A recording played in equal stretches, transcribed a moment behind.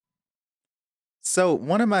So,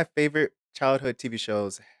 one of my favorite childhood TV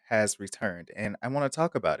shows has returned, and I want to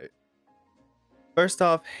talk about it. First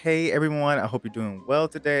off, hey everyone, I hope you're doing well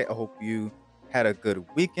today. I hope you had a good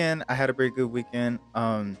weekend. I had a pretty good weekend.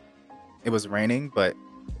 It was raining, but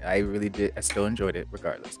I really did. I still enjoyed it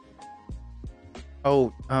regardless.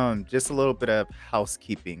 Oh, just a little bit of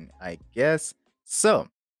housekeeping, I guess. So,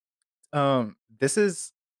 this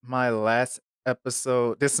is my last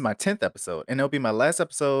episode. This is my 10th episode, and it'll be my last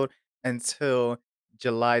episode until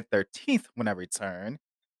July 13th when I return.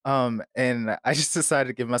 And I just decided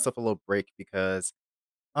to give myself a little break because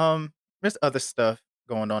there's other stuff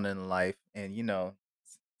going on in life, and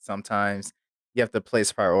sometimes you have to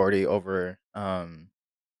place priority over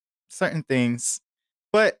certain things.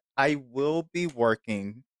 But I will be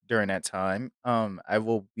working during that time. I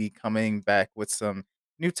will be coming back with some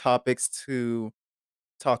new topics to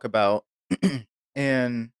talk about.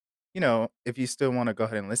 And, if you still want to go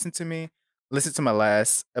ahead and listen to me, listen to my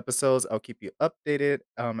last episodes. I'll keep you updated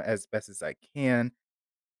as best as I can.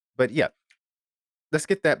 But yeah, let's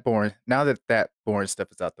get that boring. Now that that boring stuff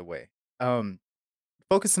is out the way, um,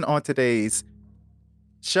 focusing on today's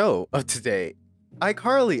show of today,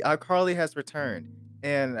 iCarly has returned.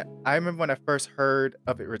 And I remember when I first heard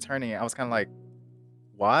of it returning, I was kind of like,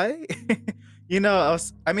 why?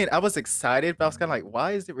 I was excited, but I was kinda like,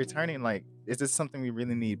 "Why is it returning? Like, is this something we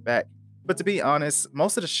really need back?" But to be honest,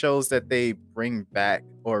 most of the shows that they bring back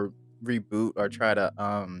or reboot or try to,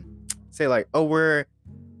 say like, "Oh, we're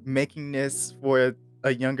making this for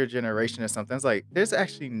a younger generation or something," it's like, there's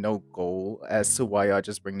actually no goal as to why y'all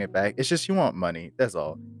just bringing it back. It's just you want money, that's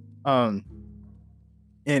all. Um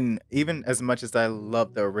and even as much as I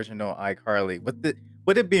love the original iCarly, with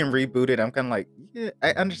it being rebooted, I'm kinda like, "Yeah,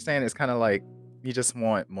 I understand it's kinda like you just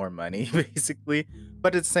want more money, basically."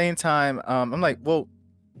 But at the same time, I'm like, "Well,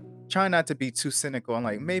 try not to be too cynical." I'm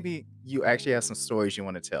like, "Maybe you actually have some stories you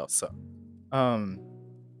wanna tell." So, um,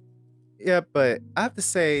 yeah, but I have to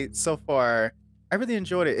say, so far, I really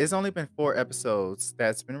enjoyed it. It's only been 4 episodes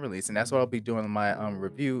that's been released, and that's what I'll be doing my,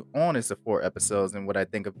 review on is the 4 episodes and what I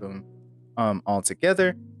think of them,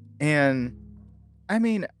 altogether, and I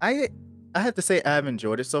mean, I have to say I've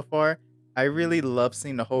enjoyed it so far. I really love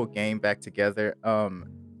seeing the whole game back together.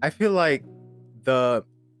 I feel like the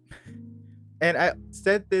and I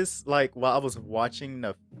said this like while I was watching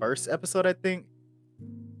the first episode, I think.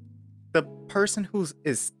 The person who's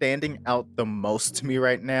is standing out the most to me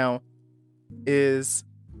right now is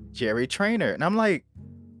Jerry Trainer. And I'm like,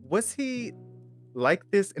 was he like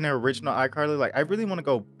this in the original iCarly? Like, I really want to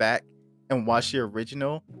go back and watch the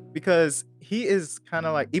original because he is kind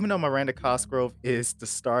of like, even though Miranda Cosgrove is the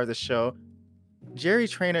star of the show, Jerry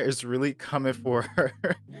Trainer is really coming for her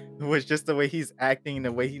with just the way he's acting,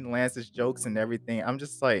 the way he lands his jokes and everything. I'm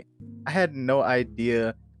just like, I had no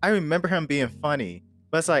idea. I remember him being funny,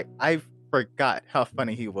 but it's like I forgot how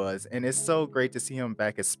funny he was, and it's so great to see him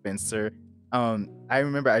back as Spencer. I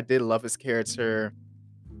remember I did love his character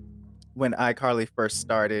when iCarly first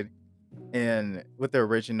started and with the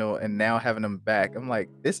original, and now having him back. I'm like,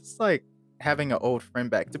 this is like having an old friend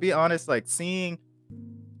back. To be honest, like seeing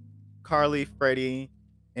Carly, Freddie,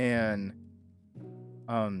 and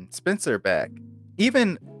Spencer back.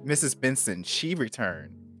 Even Mrs. Benson, she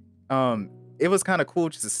returned. It was kind of cool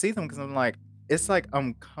just to see them because I'm like, it's like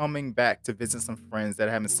I'm coming back to visit some friends that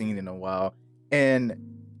I haven't seen in a while, and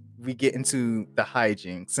we get into the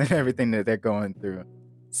hijinks and everything that they're going through.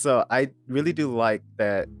 So I really do like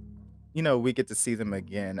that. We get to see them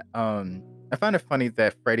again. I find it funny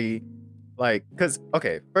that Freddie, like, because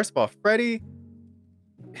okay, first of all, Freddie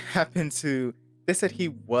happened to they said he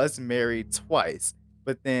was married twice,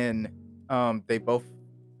 but then, they both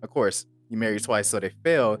of course, he married twice, so they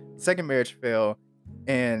failed. Second marriage failed,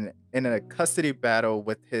 and in a custody battle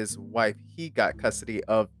with his wife, he got custody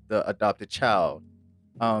of the adopted child,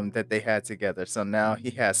 that they had together. So now he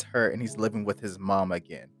has her, and he's living with his mom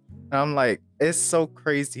again. And I'm like, "It's so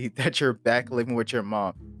crazy that you're back living with your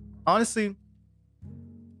mom." Honestly,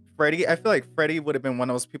 Freddie, I feel like Freddie would have been one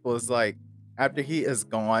of those people is like, after he is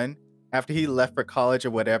gone, after he left for college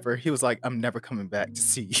or whatever, he was like, "I'm never coming back to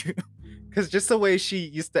see you." Because just the way she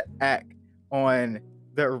used to act on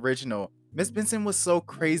the original, Miss Benson was so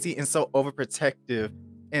crazy and so overprotective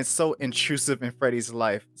and so intrusive in Freddie's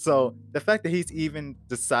life. So the fact that he's even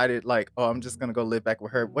decided like, "Oh, I'm just gonna go live back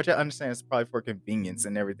with her," which I understand is probably for convenience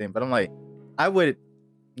and everything, but I'm like, I would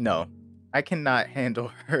no, I cannot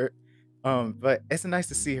handle her. But it's nice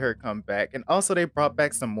to see her come back. And also they brought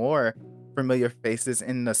back some more familiar faces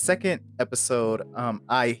in the second episode,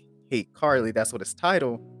 I Hate Carly, that's what it's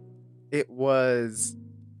titled. It was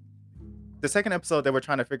the second episode they were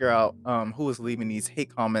trying to figure out who was leaving these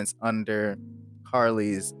hate comments under.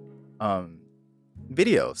 Carly's um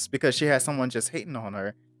videos because she had someone just hating on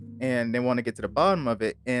her and they want to get to the bottom of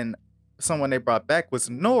it. And someone they brought back was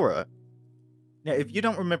Nora. Now, if you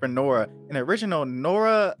don't remember Nora, in the original,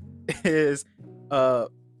 Nora is a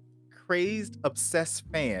crazed, obsessed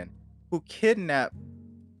fan who kidnapped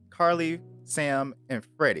Carly, Sam, and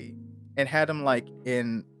Freddie and had them like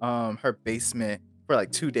in her basement for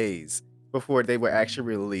like 2 days before they were actually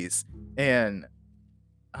released. And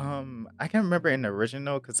I can't remember in the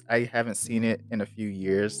original because I haven't seen it in a few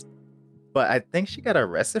years, but I think she got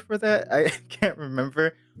arrested for that. I can't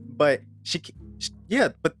remember, but yeah,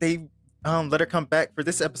 but they let her come back for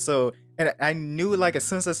this episode, and I knew like as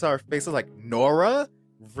soon as I saw her face, I was like, Nora,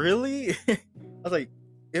 really? I was like,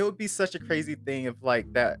 it would be such a crazy thing if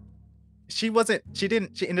like that she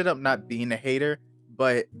ended up not being a hater,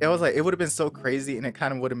 but it was like it would have been so crazy and it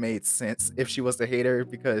kind of would have made sense if she was the hater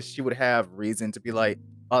because she would have reason to be like,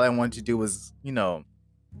 all I wanted to do was,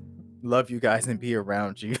 love you guys and be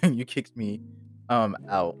around you and you kicked me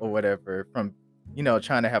out or whatever from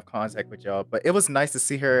trying to have contact with y'all. But it was nice to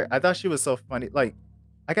see her. I thought she was so funny. Like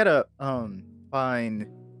I gotta find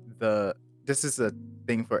the this is a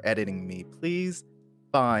thing for editing me. Please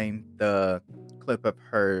find the clip of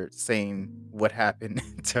her saying what happened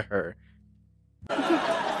to her.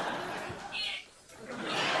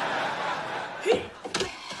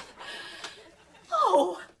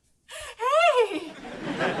 Oh, hey!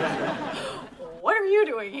 What are you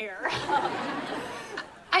doing here?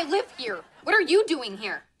 I live here. What are you doing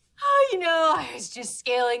here? Oh, I was just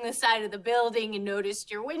scaling the side of the building and noticed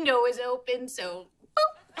your window was open, so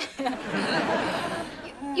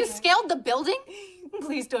boop. You scaled the building?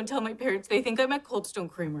 Please don't tell my parents. They think I'm at Cold Stone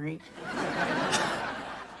Creamery.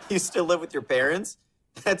 You still live with your parents?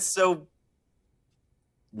 That's so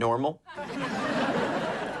normal.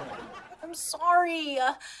 I'm sorry.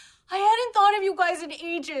 I hadn't thought of you guys in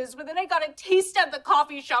ages, but then I got a taste at the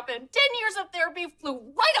coffee shop and 10 years of therapy flew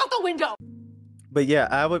right out the window. But yeah,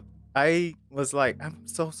 I was like, I'm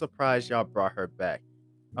so surprised y'all brought her back.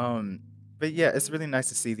 But yeah, it's really nice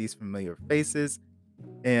to see these familiar faces.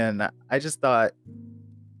 And I just thought,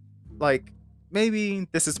 like, maybe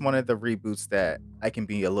this is one of the reboots that I can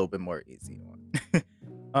be a little bit more easy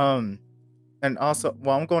on. And also,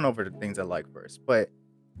 well, I'm going over the things I like first. But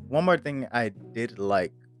one more thing I did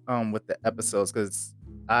like with the episodes, because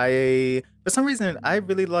for some reason, I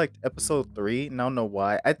really liked episode 3, and I don't know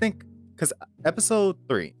why. I think because episode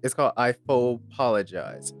 3 is called I Faux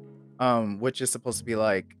Apologize, which is supposed to be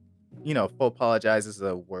like, faux apologize is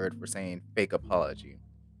a word for saying fake apology.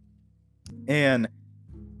 And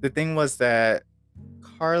the thing was that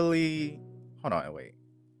Carly, hold on, wait.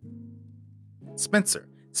 Spencer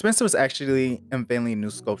was actually unveiling a new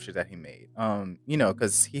sculpture that he made.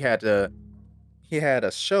 Because he had a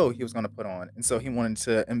show he was going to put on, and so he wanted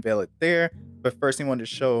to unveil it there. But first, he wanted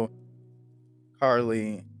to show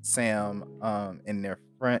Carly, Sam, and their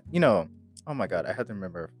friend. Oh my God, I have to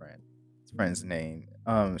remember her friend's name.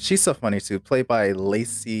 She's so funny too. Played by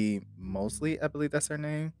Lacey Mosley, I believe that's her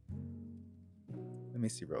name. Let me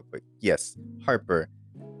see real quick. Yes, Harper.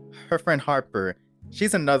 Her friend Harper.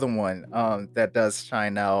 She's another one that does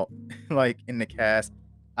shine out like in the cast.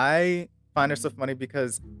 I find her so funny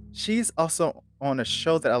because she's also on a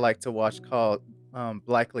show that I like to watch called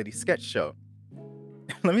Black Lady Sketch Show.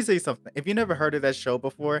 Let me say something. If you never heard of that show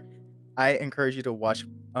before, I encourage you to watch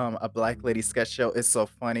a Black Lady Sketch Show. It's so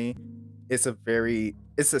funny. It's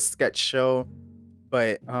a sketch show,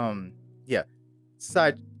 but yeah.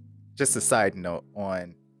 Just a side note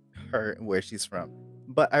on her and where she's from.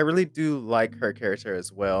 But I really do like her character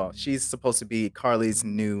as well. She's supposed to be Carly's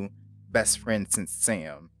new best friend since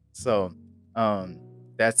Sam. So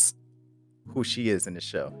that's who she is in the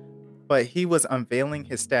show. But he was unveiling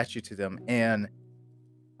his statue to them, and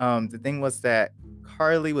the thing was that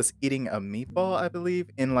Carly was eating a meatball, I believe,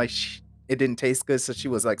 and like it didn't taste good, so she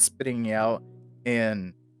was like spitting it out.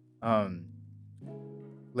 And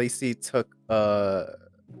Lacey took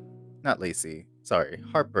not Lacey, sorry,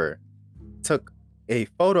 Harper took a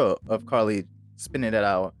photo of Carly spitting it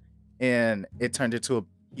out, and it turned into a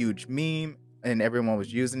huge meme, and everyone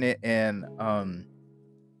was using it. And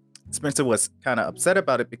Spencer was kind of upset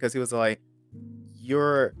about it because he was like,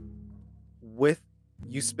 "You're with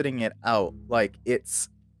you spitting it out, like it's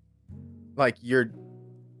like you're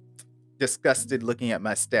disgusted looking at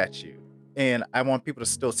my statue, and I want people to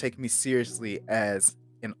still take me seriously as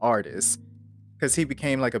an artist." Because he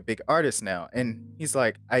became like a big artist now, and he's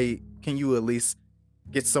like, can you at least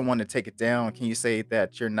get someone to take it down? Can you say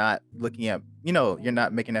that you're not looking at, you're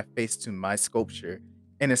not making that face to my sculpture?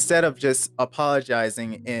 And instead of just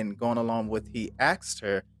apologizing and going along with, he asked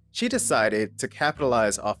her, she decided to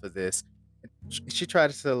capitalize off of this. She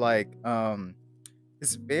tried to like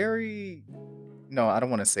it's very no, I don't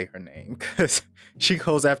want to say her name because she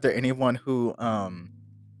goes after anyone who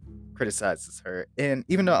criticizes her. And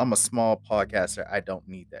even though I'm a small podcaster, I don't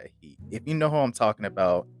need that heat. If you know who I'm talking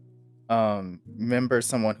about, remember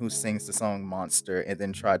someone who sings the song Monster and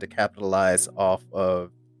then tried to capitalize off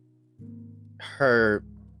of her,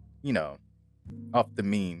 you know, off the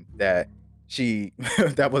meme that she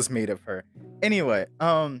that was made of her. Anyway,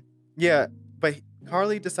 yeah, but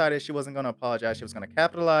Carly decided she wasn't gonna apologize, she was gonna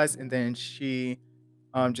capitalize, and then she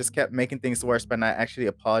just kept making things worse by not actually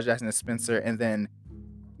apologizing to Spencer. And then,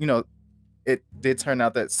 you know, it did turn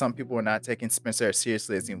out that some people were not taking Spencer as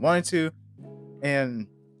seriously as he wanted to. And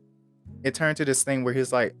it turned to this thing where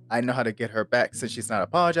he's like, I know how to get her back since she's not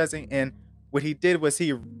apologizing. And what he did was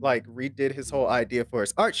he like redid his whole idea for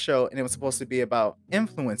his art show, and it was supposed to be about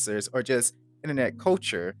influencers or just internet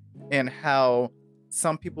culture and how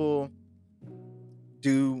some people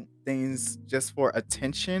do things just for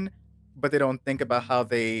attention, but they don't think about how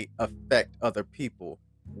they affect other people.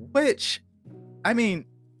 Which, I mean,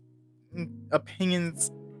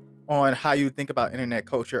 opinions on how you think about internet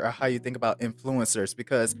culture or how you think about influencers,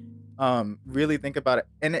 because really think about it,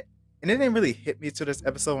 and it didn't really hit me to this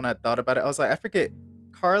episode. When I thought about it, I was like, I forget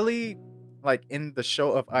Carly, like in the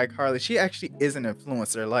show of iCarly, she actually is an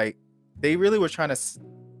influencer. Like they really were trying to,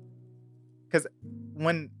 because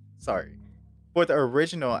when sorry, for the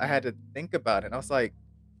original I had to think about it and I was like,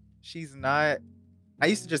 she's not. I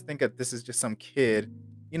used to just think that this is just some kid,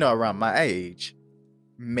 you know, around my age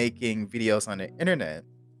making videos on the internet.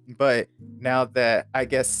 But now that I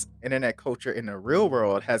guess internet culture in the real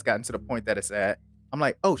world has gotten to the point that it's at, I'm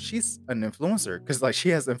like, oh, she's an influencer because like she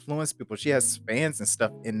has influenced people. She has fans and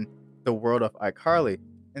stuff in the world of iCarly.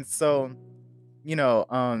 And so, you know,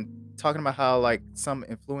 talking about how like some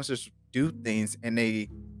influencers do things and they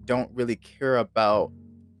don't really care about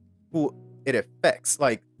who it affects.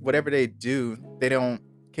 Like whatever they do, they don't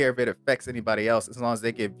care if it affects anybody else as long as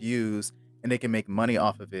they get views and they can make money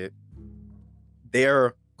off of it.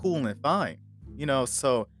 They're cool and fine, you know.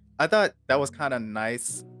 So I thought that was kind of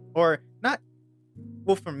nice, or not.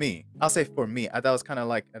 Well, for me, I'll say for me, I thought it was kind of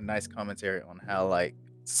like a nice commentary on how like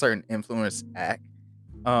certain influencers act.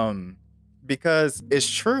 Um, because it's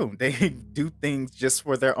true, they do things just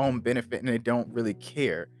for their own benefit and they don't really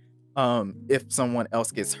care if someone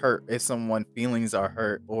else gets hurt, if someone feelings are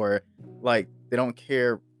hurt, or like they don't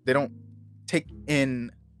care, they don't take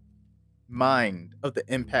in mind of the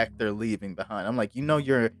impact they're leaving behind. I'm like, you know,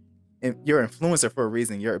 you're influencer for a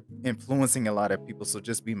reason. You're influencing a lot of people, so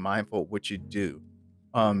just be mindful of what you do.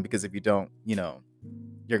 Because if you don't, you know,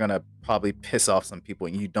 you're gonna probably piss off some people,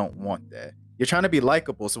 and you don't want that. You're trying to be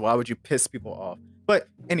likable, so why would you piss people off? But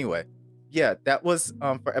anyway, yeah, that was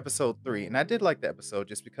for episode 3, and I did like the episode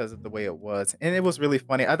just because of the way it was, and it was really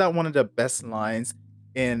funny. I thought one of the best lines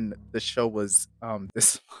in the show was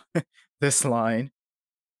this this line.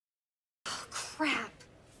 Crap.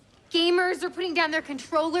 Gamers are putting down their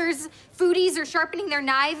controllers, foodies are sharpening their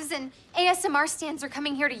knives, and ASMR stands are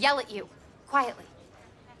coming here to yell at you. Quietly.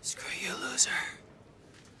 Screw you, loser.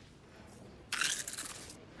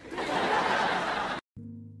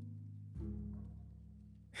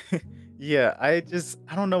 Yeah, I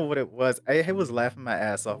don't know what it was. I was laughing my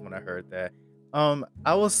ass off when I heard that.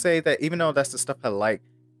 I will say that even though that's the stuff I like,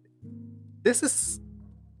 this is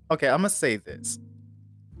okay. I'm gonna say this.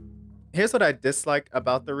 Here's what I dislike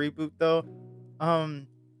about the reboot, though. Um,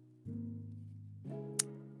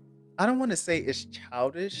 I don't want to say it's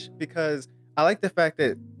childish because I like the fact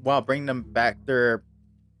that while bringing them back, they're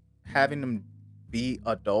having them be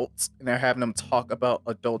adults and they're having them talk about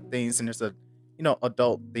adult things, and there's a, you know,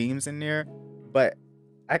 adult themes in there. But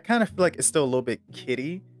I kind of feel like it's still a little bit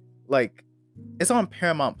kiddie. Like it's on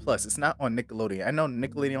Paramount Plus. It's not on Nickelodeon. I know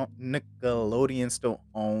Nickelodeon still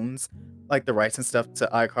owns like the rights and stuff to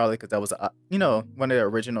iCarly because that was you know, one of the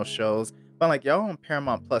original shows. But like y'all on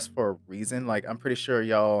Paramount Plus for a reason. Like I'm pretty sure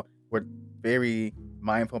y'all were very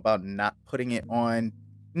mindful about not putting it on,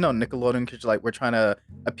 you know, Nickelodeon, because like we're trying to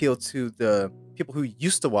appeal to the people who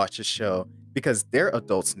used to watch the show because they're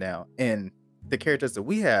adults now, and the characters that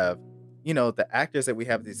we have, you know, the actors that we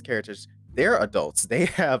have, these characters, they're adults. They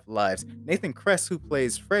have lives. Nathan Kress, who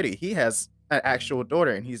plays Freddy, he has an actual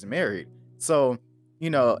daughter and he's married. So, you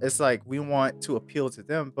know, it's like we want to appeal to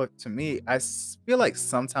them. But to me, feel like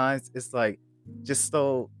sometimes it's like just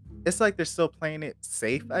so, it's like they're still playing it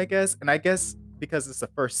safe, I guess. And I guess because it's the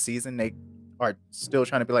first season, they are still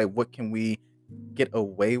trying to be like, what can we get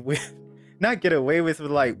away with? Not get away with, but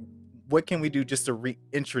like, what can we do just to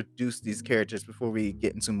reintroduce these characters before we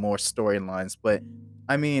get into more storylines? But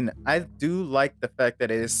I mean, I do like the fact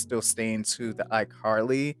that it is still staying to the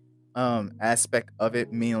iCarly aspect of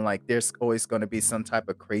it, meaning like there's always going to be some type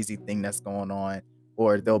of crazy thing that's going on,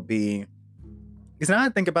 or there'll be. Because now I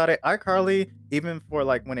think about it, iCarly, even for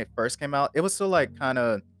like when it first came out, it was still like kind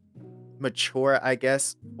of mature, I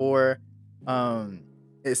guess, for um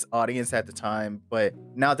its audience at the time. But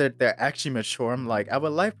now that they're actually mature, I'm like, I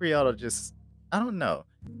would like for y'all to just, I don't know.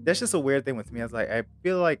 That's just a weird thing with me. I was like, I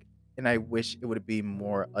feel like, and I wish it would be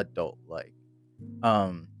more adult like.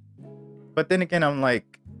 Um, but then again, I'm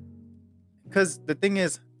like, because the thing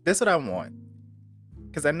is, this is what I want.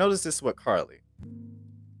 Because I noticed this with Carly.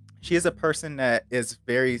 She is a person that is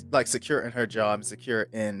very like secure in her job, secure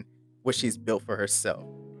in what she's built for herself.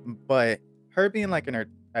 But her being like in her,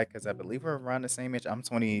 because I believe we're around the same age. I'm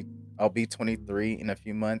 20. I'll be 23 in a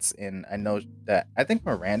few months, and I know that I think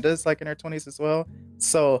Miranda's like in her 20s as well.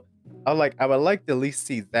 So I would like to at least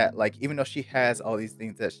see that, like, even though she has all these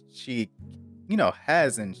things that she,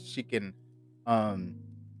 has, and she can, um,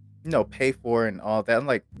 pay for and all that. I'm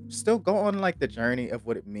like, still go on like the journey of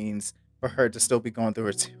what it means for her to still be going through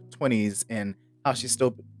her 20s, and how she's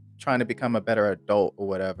still trying to become a better adult or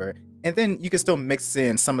whatever. And then you can still mix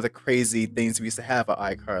in some of the crazy things we used to have at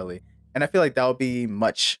iCarly. And I feel like that would be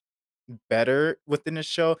much better within the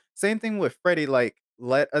show. Same thing with Freddie. Like,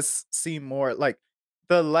 let us see more. Like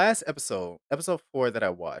the last episode 4 that I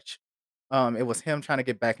watched, it was him trying to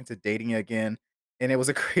get back into dating again, and it was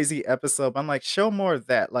a crazy episode. But I'm like, show more of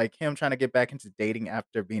that, like him trying to get back into dating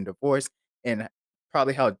after being divorced, and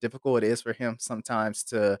probably how difficult it is for him sometimes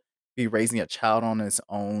to be raising a child on his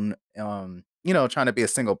own. Trying to be a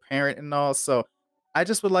single parent and all. So I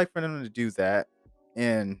just would like for them to do that,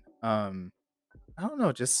 and I don't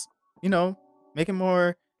know, just, you know, make it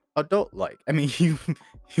more adult like. I mean,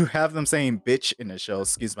 you have them saying bitch in the show,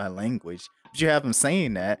 excuse my language, but you have them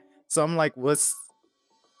saying that. So I'm like, what's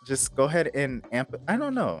just go ahead and amp it. I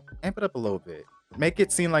don't know, amp it up a little bit. Make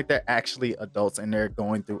it seem like they're actually adults and they're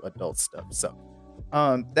going through adult stuff. So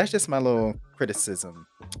that's just my little criticism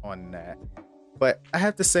on that. But I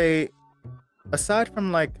have to say, aside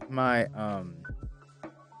from like my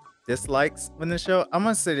dislikes in the show, I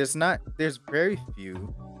must say there's very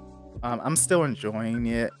few. I'm still enjoying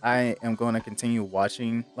it. I am going to continue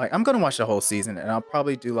watching. Like, I'm going to watch the whole season, and I'll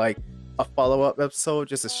probably do like a follow-up episode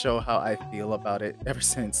just to show how I feel about it ever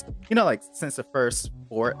since, like since the first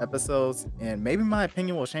 4 episodes, and maybe my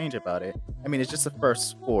opinion will change about it. I mean, it's just the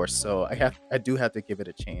first 4, so I do have to give it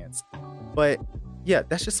a chance. But yeah,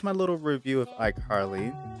 that's just my little review of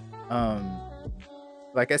iCarly. Um,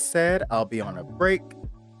 like I said, I'll be on a break.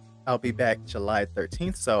 I'll be back July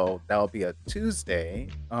 13th, so that'll be a Tuesday.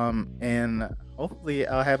 And hopefully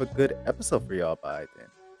I'll have a good episode for y'all by then.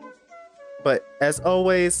 But as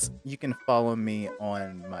always, you can follow me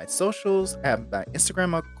on my socials. I have my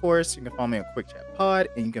Instagram, of course. You can follow me on Quick Chat Pod,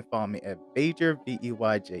 and you can follow me at Veyjer,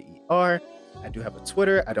 Veyjer. I do have a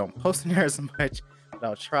Twitter. I don't post in there as much, but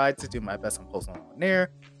I'll try to do my best on posting on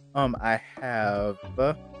there. I have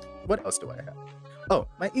what else do I have? Oh,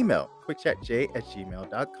 my email,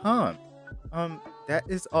 quickchatj@gmail.com. That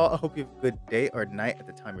is all. I hope you have a good day or night at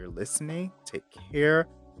the time you're listening. Take care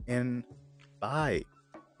and bye.